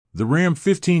The Ram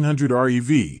 1500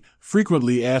 REV,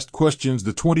 frequently asked questions.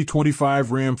 The 2025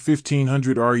 Ram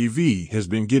 1500 REV has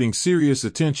been getting serious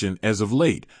attention as of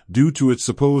late due to its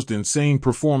supposed insane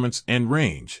performance and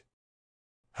range.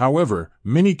 However,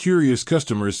 many curious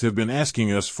customers have been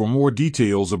asking us for more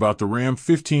details about the Ram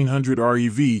 1500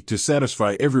 REV. To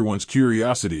satisfy everyone's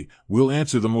curiosity, we'll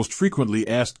answer the most frequently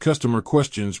asked customer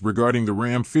questions regarding the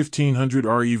Ram 1500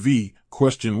 REV.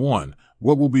 Question 1.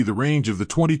 What will be the range of the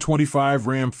 2025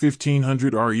 Ram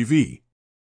 1500 REV?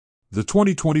 The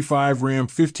 2025 Ram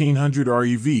 1500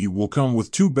 REV will come with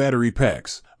two battery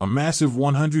packs, a massive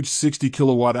 160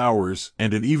 kilowatt-hours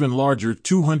and an even larger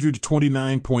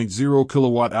 229.0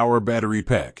 kilowatt-hour battery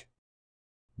pack.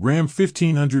 Ram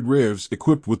 1500 REVs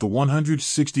equipped with the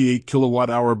 168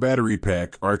 kilowatt-hour battery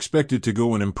pack are expected to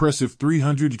go an impressive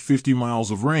 350 miles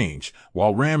of range,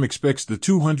 while Ram expects the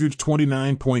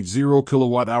 229.0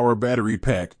 kilowatt-hour battery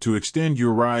pack to extend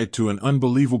your ride to an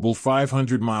unbelievable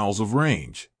 500 miles of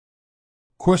range.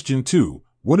 Question 2.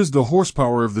 What is the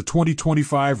horsepower of the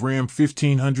 2025 Ram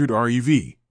 1500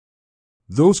 REV?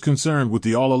 Those concerned with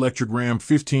the all-electric Ram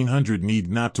 1500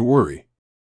 need not to worry.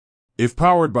 If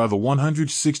powered by the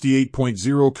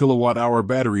 168.0 kilowatt-hour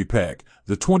battery pack,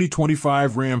 the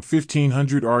 2025 Ram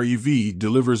 1500 REV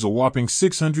delivers a whopping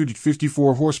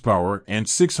 654 horsepower and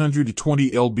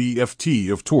 620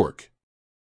 lb-ft of torque.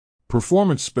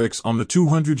 Performance specs on the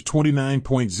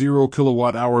 229.0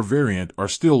 kilowatt-hour variant are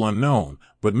still unknown,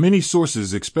 but many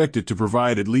sources expect it to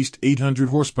provide at least 800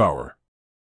 horsepower.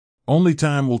 Only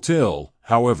time will tell,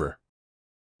 however.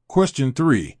 Question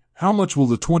 3. How much will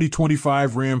the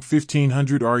 2025 Ram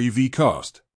 1500 REV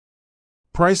cost?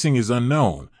 Pricing is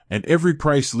unknown, and every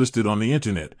price listed on the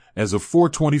internet, as of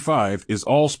 4/25, is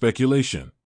all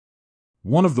speculation.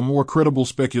 One of the more credible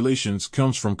speculations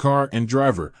comes from Car and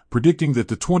Driver, predicting that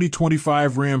the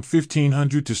 2025 Ram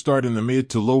 1500 to start in the mid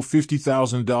to low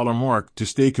 $50,000 mark to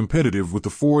stay competitive with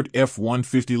the Ford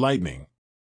F-150 Lightning.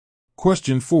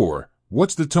 Question 4.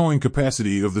 What's the towing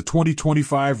capacity of the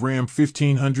 2025 Ram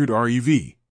 1500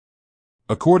 REV?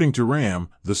 According to Ram,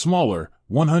 the smaller,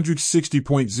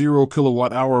 160.0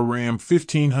 kilowatt-hour Ram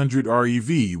 1500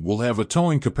 REV will have a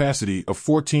towing capacity of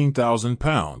 14,000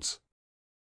 pounds.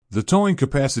 The towing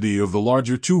capacity of the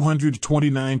larger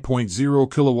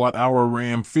 229.0 kilowatt-hour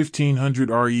Ram 1500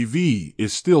 REV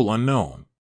is still unknown.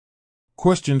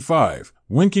 Question 5.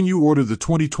 When can you order the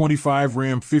 2025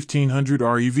 Ram 1500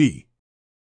 REV?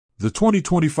 The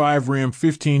 2025 Ram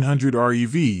 1500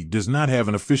 REV does not have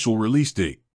an official release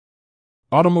date.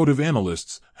 Automotive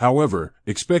analysts, however,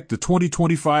 expect the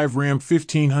 2025 Ram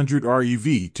 1500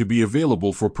 REV to be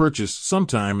available for purchase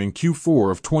sometime in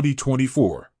Q4 of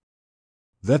 2024.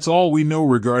 That's all we know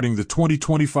regarding the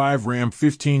 2025 Ram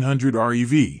 1500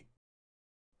 REV.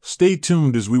 Stay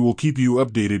tuned as we will keep you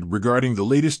updated regarding the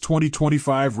latest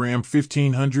 2025 Ram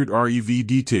 1500 REV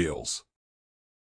details.